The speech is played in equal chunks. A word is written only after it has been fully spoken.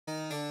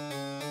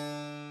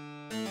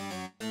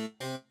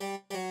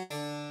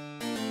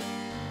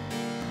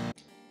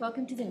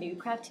Welcome to the new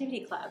Craftivity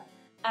Club.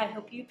 I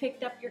hope you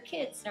picked up your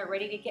kids and are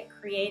ready to get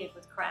creative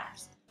with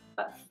crafts.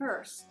 But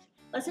first,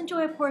 let's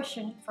enjoy a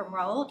portion from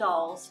Roald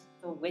Dahl's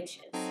The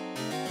Witches.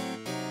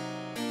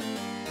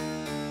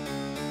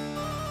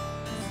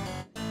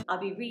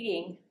 I'll be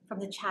reading from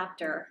the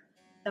chapter,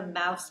 The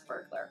Mouse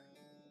Burglar.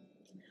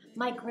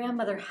 My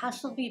grandmother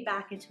hustled me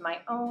back into my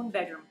own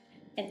bedroom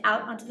and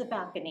out onto the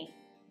balcony.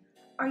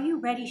 "Are you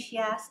ready?" she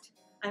asked.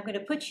 "I'm going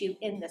to put you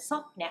in the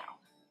sock now."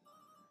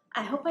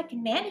 "I hope I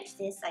can manage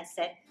this," I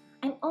said.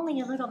 "I'm only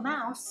a little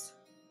mouse."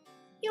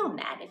 "You'll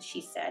manage,"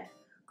 she said.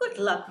 "Good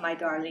luck, my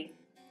darling."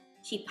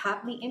 She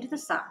popped me into the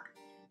sock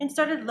and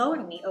started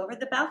lowering me over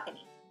the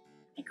balcony.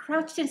 I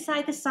crouched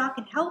inside the sock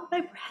and held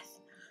my breath.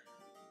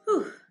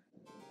 Whew.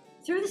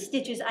 Through the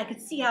stitches, I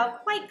could see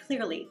out quite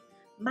clearly.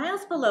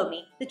 Miles below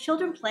me, the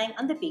children playing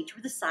on the beach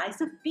were the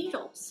size of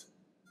beetles.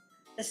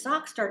 The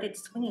sock started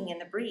swinging in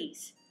the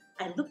breeze.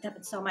 I looked up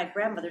and saw my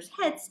grandmother's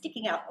head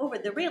sticking out over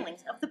the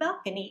railings of the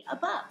balcony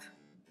above.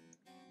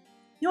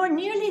 "You're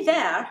nearly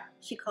there,"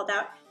 she called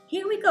out.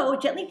 "Here we go,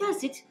 gently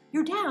does it.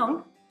 You're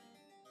down."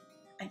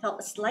 I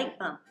felt a slight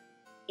bump.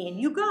 "In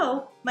you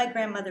go," my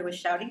grandmother was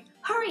shouting.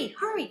 "Hurry,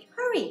 hurry,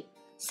 hurry!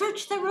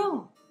 Search the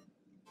room."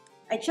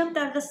 I jumped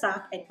out of the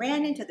sock and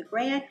ran into the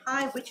Grand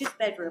High Witch's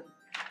bedroom.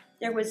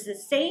 There was the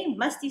same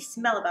musty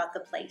smell about the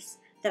place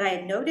that I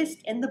had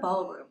noticed in the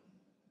ballroom.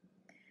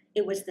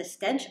 It was the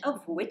stench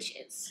of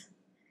witches.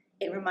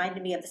 It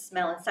reminded me of the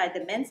smell inside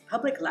the men's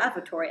public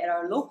lavatory at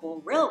our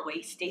local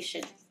railway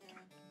station.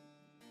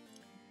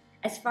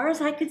 As far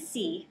as I could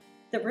see,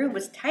 the room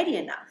was tidy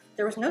enough.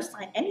 There was no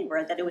sign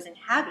anywhere that it was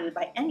inhabited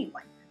by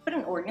anyone but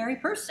an ordinary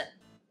person.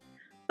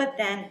 But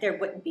then there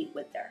wouldn't be,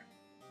 would there?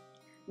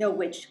 No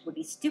witch would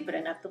be stupid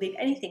enough to leave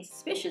anything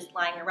suspicious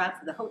lying around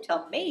for the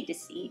hotel maid to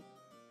see.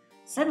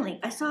 Suddenly,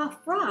 I saw a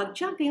frog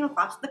jumping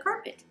across the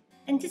carpet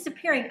and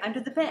disappearing under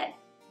the bed.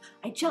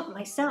 I jumped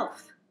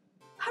myself.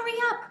 "Hurry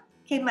up!"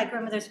 came my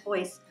grandmother's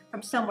voice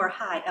from somewhere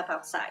high up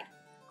outside.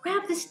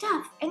 "Grab the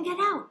stuff and get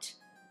out."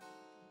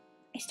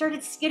 I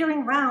started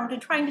skittering round and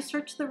trying to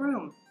search the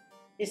room.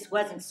 This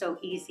wasn't so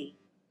easy.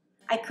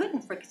 I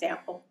couldn't, for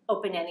example,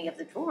 open any of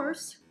the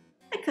drawers.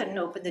 I couldn't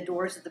open the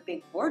doors of the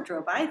big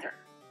wardrobe either.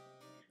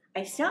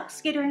 I stopped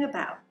skittering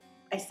about.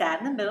 I sat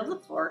in the middle of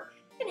the floor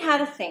and had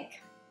to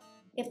think.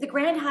 If the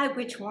Grand High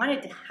Witch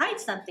wanted to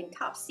hide something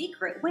top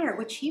secret, where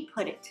would she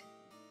put it?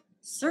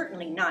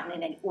 Certainly not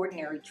in an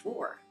ordinary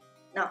drawer.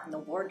 Not in the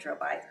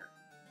wardrobe either.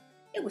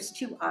 It was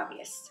too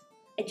obvious.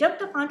 I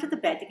jumped up onto the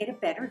bed to get a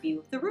better view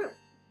of the room.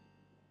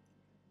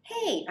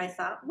 Hey, I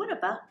thought, what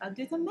about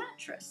under the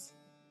mattress?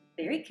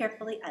 Very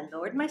carefully, I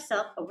lowered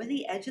myself over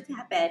the edge of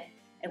the bed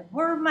and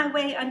wormed my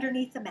way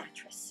underneath the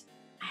mattress.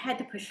 I had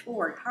to push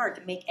forward hard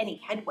to make any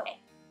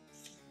headway.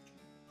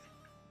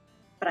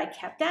 But I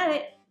kept at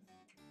it.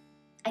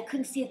 I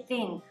couldn't see a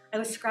thing. I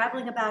was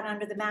scrabbling about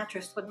under the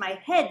mattress when my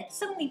head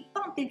suddenly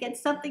bumped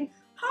against something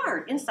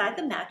hard inside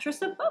the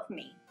mattress above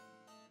me.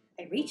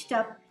 I reached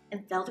up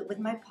and felt it with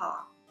my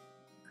paw.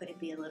 Could it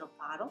be a little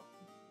bottle?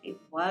 It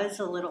was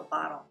a little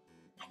bottle.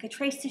 I could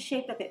trace the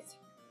shape of it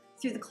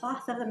through the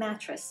cloth of the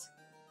mattress.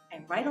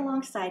 And right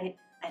alongside it,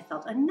 I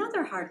felt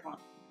another hard one,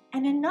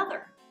 and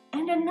another,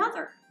 and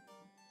another.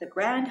 The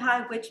Grand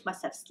High Witch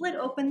must have slid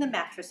open the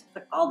mattress and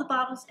put all the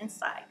bottles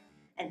inside,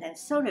 and then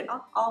sewn it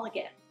up all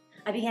again.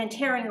 I began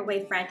tearing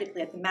away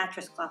frantically at the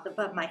mattress cloth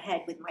above my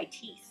head with my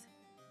teeth.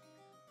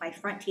 My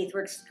front teeth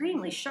were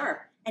extremely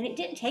sharp, and it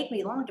didn't take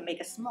me long to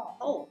make a small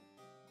hole.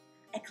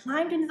 I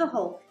climbed into the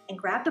hole and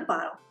grabbed a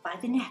bottle by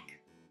the neck.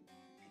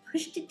 I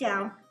pushed it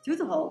down through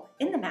the hole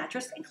in the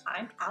mattress and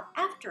climbed out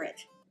after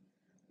it.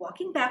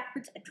 Walking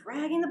backwards and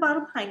dragging the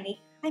bottle behind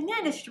me, I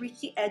managed to reach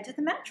the edge of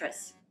the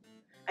mattress.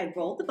 I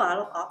rolled the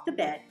bottle off the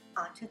bed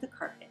onto the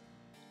carpet.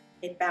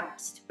 It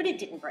bounced, but it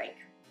didn't break.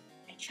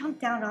 I jumped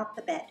down off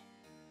the bed.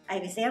 I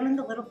examined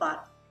the little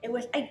bottle. It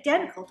was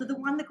identical to the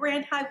one the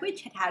Grand High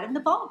Witch had had in the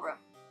ballroom.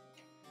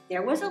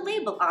 There was a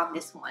label on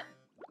this one.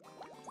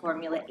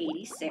 Formula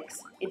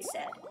 86, it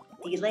said,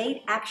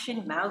 Delayed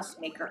Action Mouse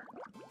Maker.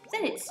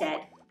 Then it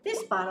said,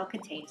 this bottle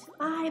contains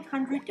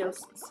 500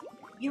 doses.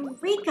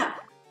 Eureka!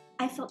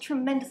 I felt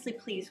tremendously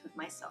pleased with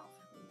myself.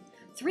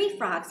 3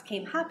 frogs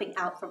came hopping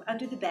out from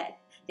under the bed.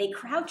 They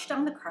crouched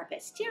on the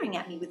carpet, staring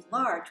at me with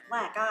large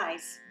black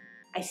eyes.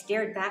 I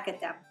stared back at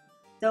them.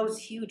 Those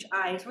huge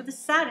eyes were the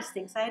saddest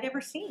things I had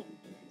ever seen.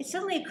 It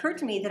suddenly occurred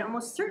to me that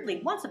almost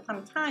certainly once upon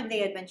a time they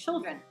had been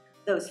children,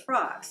 those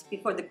frogs,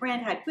 before the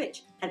Grand High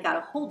Witch had got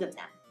a hold of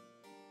them.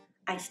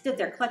 I stood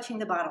there clutching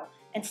the bottle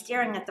and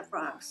staring at the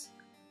frogs.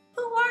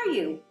 "Who are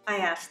you?" I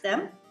asked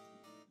them.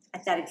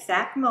 At that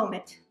exact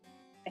moment,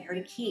 I heard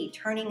a key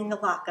turning in the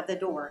lock of the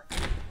door,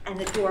 and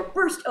the door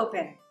burst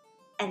open,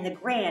 and the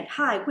Grand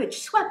High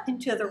Witch swept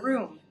into the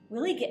room.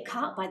 Will he get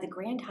caught by the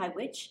Grand High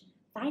Witch?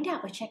 Find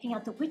out by checking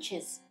out The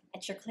Witches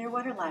at your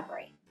Clearwater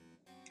library.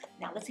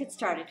 Now let's get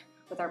started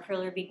with our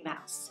Perler Bead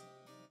Mouse.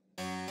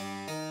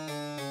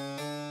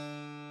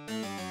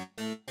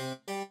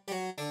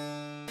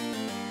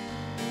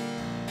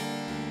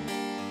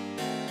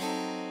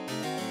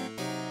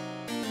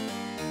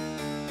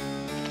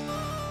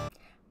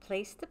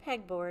 Place the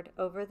pegboard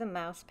over the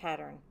mouse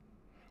pattern.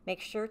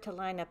 Make sure to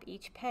line up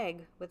each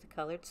peg with a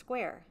colored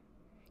square.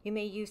 You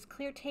may use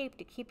clear tape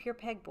to keep your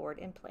pegboard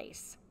in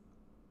place.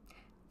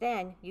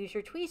 Then use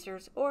your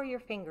tweezers or your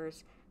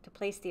fingers to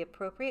place the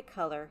appropriate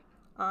color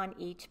on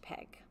each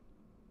peg.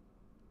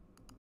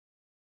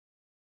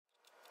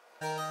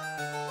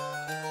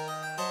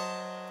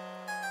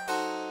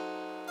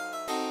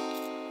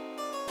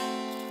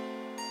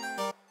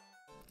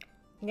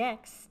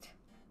 Next,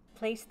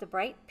 place the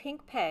bright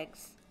pink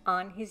pegs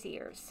on his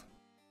ears.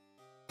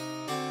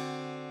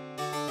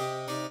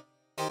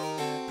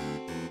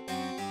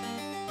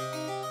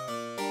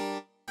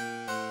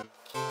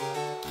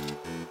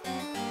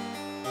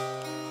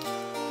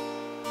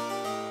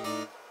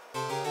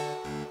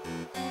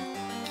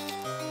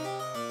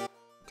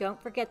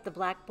 Don't forget the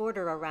black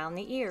border around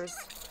the ears.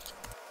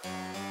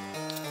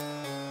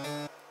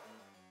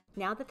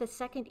 Now that the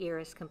second ear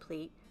is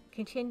complete,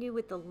 continue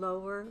with the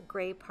lower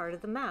gray part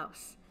of the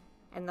mouse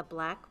and the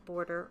black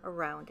border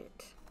around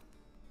it.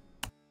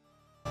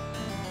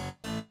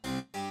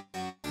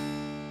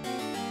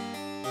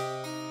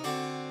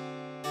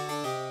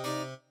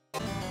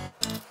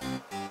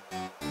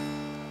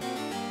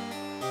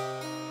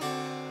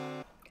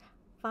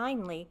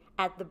 Finally,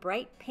 add the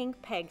bright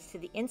pink pegs to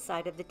the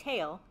inside of the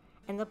tail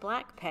and the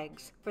black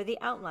pegs for the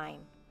outline.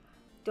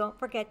 Don't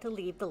forget to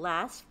leave the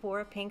last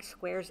 4 pink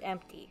squares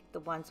empty, the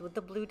ones with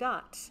the blue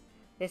dots.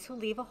 This will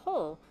leave a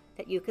hole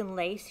that you can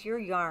lace your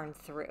yarn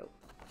through.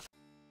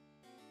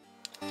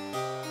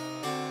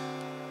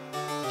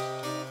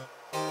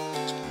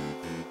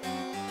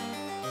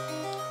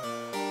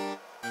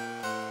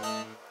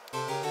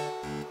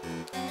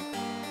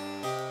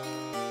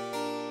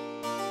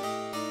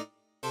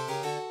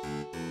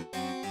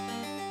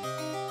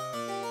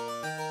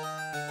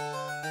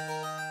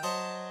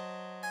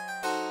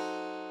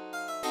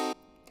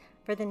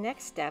 For the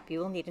next step, you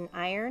will need an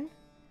iron,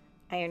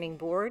 ironing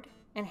board,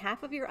 and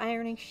half of your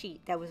ironing sheet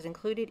that was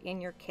included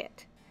in your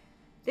kit.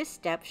 This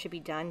step should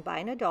be done by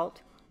an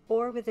adult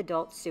or with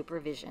adult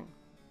supervision.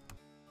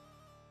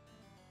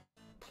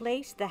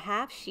 Place the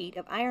half sheet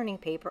of ironing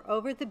paper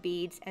over the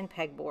beads and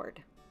pegboard.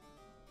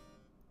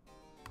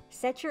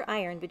 Set your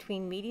iron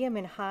between medium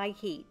and high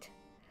heat.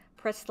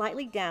 Press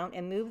slightly down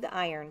and move the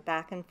iron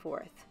back and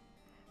forth.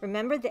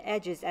 Remember the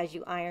edges as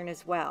you iron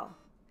as well.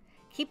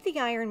 Keep the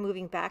iron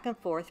moving back and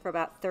forth for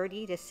about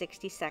 30 to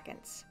 60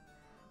 seconds.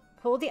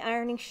 Pull the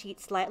ironing sheet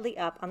slightly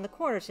up on the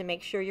corners to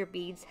make sure your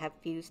beads have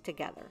fused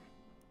together.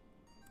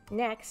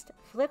 Next,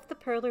 flip the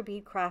Perler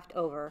bead craft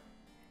over,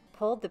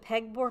 pull the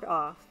pegboard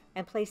off,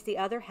 and place the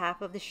other half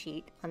of the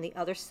sheet on the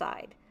other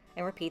side,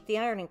 and repeat the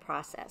ironing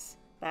process,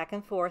 back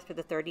and forth for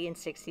the 30 and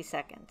 60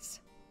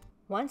 seconds.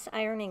 Once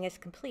ironing is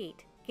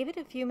complete, give it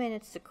a few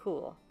minutes to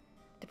cool.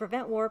 To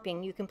prevent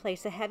warping, you can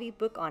place a heavy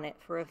book on it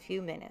for a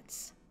few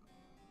minutes.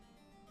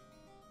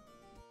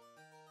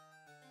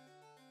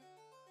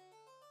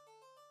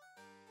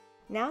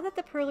 Now that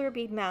the Perler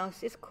Bead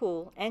Mouse is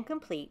cool and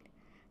complete,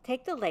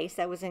 take the lace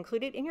that was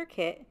included in your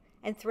kit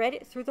and thread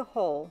it through the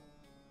hole.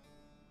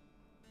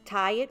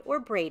 Tie it or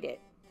braid it.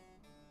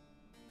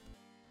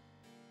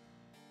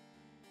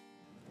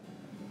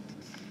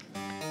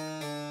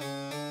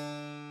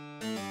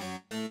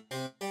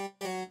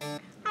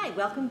 Hi,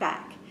 welcome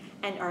back.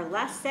 And our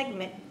last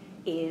segment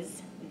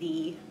is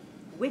the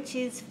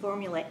Witches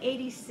Formula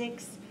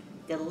 86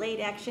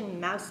 Delayed Action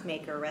Mouse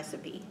Maker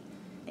recipe.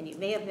 And you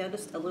may have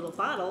noticed a little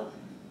bottle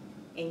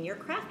in your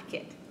craft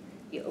kit.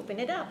 You open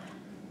it up,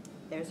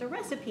 there's a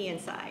recipe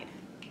inside.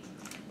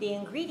 The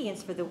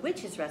ingredients for the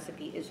witch's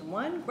recipe is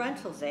 1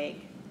 gruntel's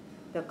egg,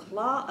 the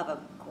claw of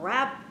a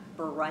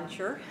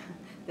grabberuncher,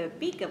 the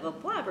beak of a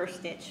blabber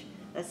snitch,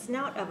 the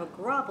snout of a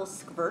grovel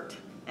squirt,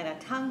 and a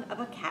tongue of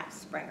a cat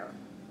springer.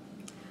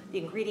 The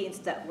ingredients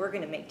that we're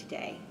going to make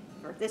today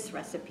for this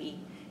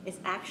recipe is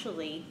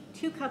actually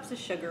 2 cups of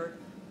sugar,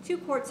 2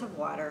 quarts of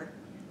water,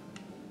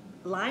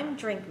 lime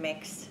drink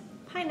mix,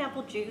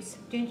 pineapple juice,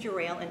 ginger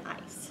ale, and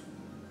ice.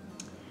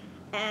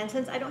 And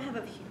since I don't have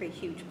a very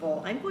huge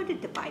bowl, I'm going to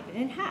divide it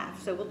in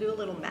half, so we'll do a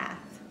little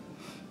math.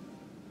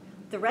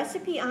 The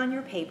recipe on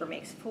your paper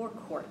makes 4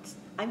 quarts.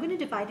 I'm going to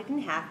divide it in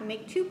half and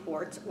make 2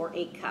 quarts, or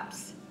 8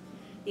 cups.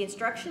 The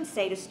instructions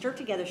say to stir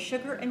together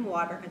sugar and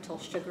water until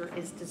sugar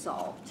is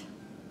dissolved.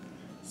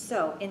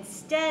 So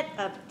instead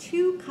of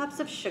 2 cups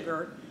of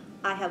sugar,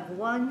 I have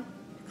 1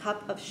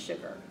 cup of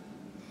sugar.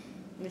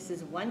 This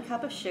is 1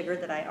 cup of sugar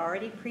that I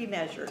already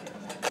pre-measured.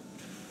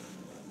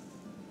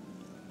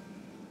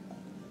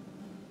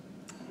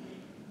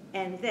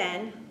 And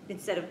then,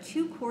 instead of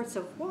 2 quarts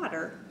of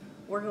water,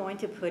 we're going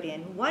to put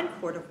in 1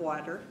 quart of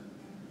water,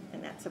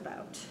 and that's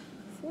about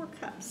 4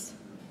 cups.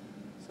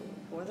 So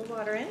we'll pour the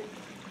water in,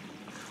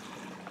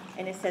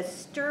 and it says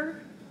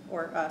stir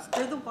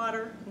the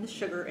water and the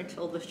sugar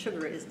until the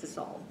sugar is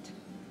dissolved.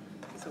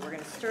 So we're going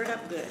to stir it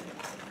up good.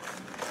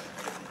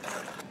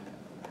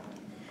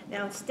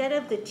 Now, instead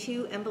of the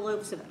 2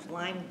 envelopes of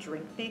lime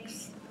drink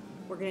mix,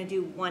 we're going to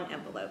do 1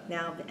 envelope.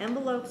 Now, the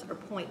envelopes are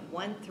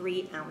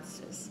 0.13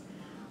 ounces.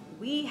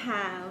 We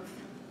have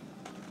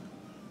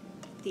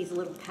these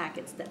little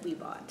packets that we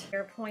bought.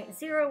 They're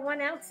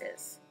 0.01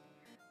 ounces.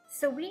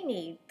 So we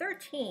need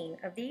 13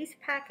 of these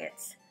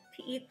packets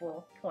to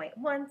equal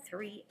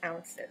 0.13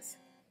 ounces.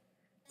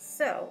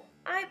 So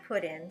I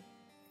put in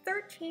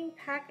 13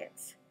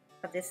 packets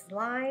of this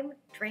lime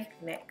drink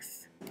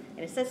mix. And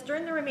it says stir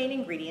in the remaining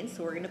ingredients,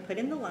 so we're going to put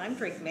in the lime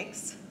drink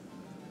mix.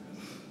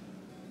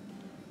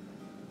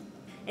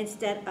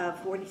 Instead of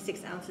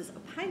 46 ounces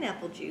of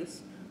pineapple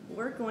juice,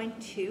 we're going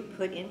to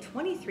put in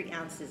 23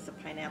 ounces of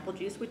pineapple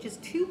juice, which is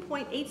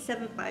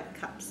 2.875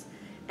 cups.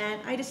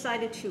 And I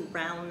decided to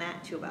round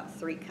that to about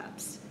 3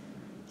 cups.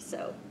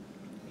 So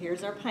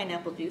here's our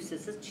pineapple juice.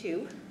 This is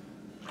 2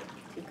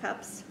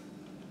 cups.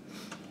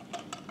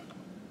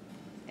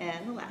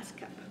 And the last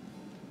cup.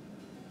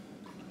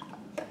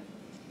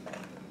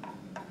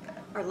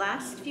 Our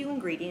last few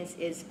ingredients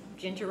is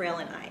ginger ale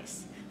and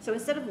ice. So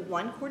instead of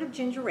 1 quart of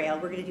ginger ale,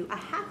 we're going to do a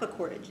half a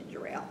quart of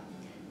ginger ale.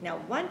 Now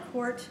 1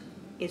 quart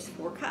is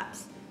 4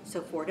 cups.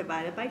 So 4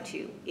 divided by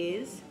 2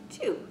 is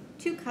 2.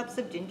 2 cups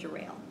of ginger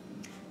ale.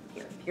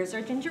 Here's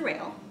our ginger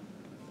ale.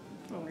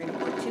 And we're going to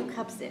pour 2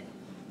 cups in.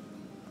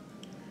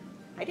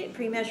 I didn't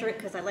pre-measure it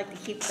because I like to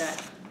keep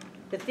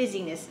the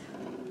fizziness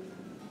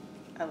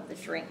of the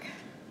drink.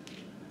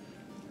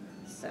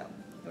 So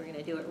we're going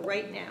to do it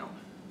right now.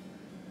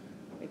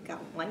 We've got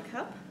 1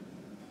 cup.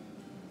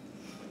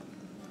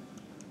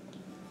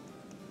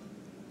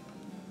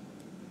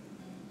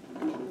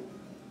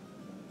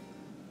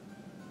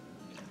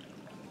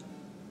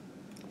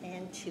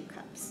 And 2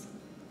 cups.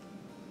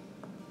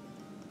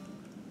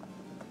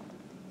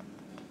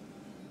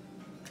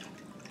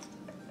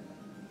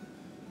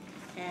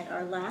 And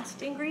our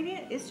last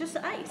ingredient is just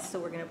ice. So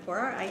we're going to pour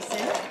our ice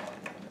in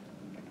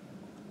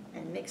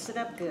and mix it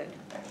up good.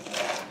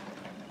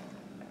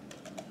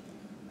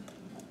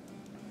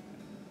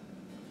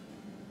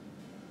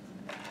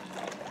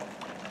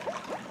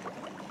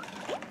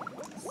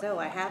 So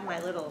I have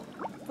my little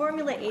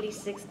Formula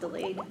 86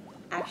 Delayed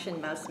Action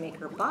Mouse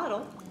Maker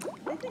bottle.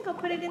 I think I'll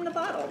put it in the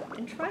bottle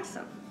and try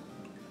some.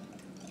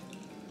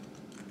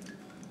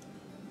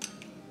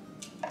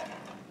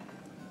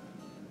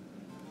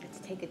 Let's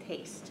take a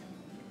taste.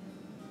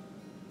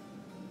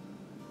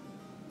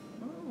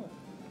 Oh.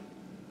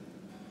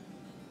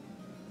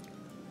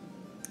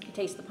 You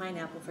taste the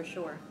pineapple for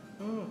sure.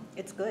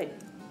 It's good.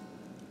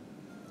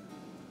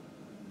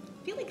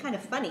 Feeling kind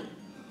of funny.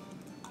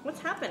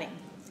 What's happening?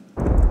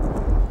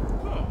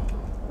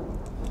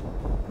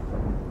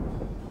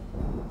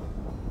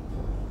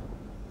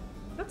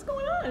 What's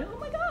going on? Oh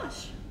my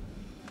gosh.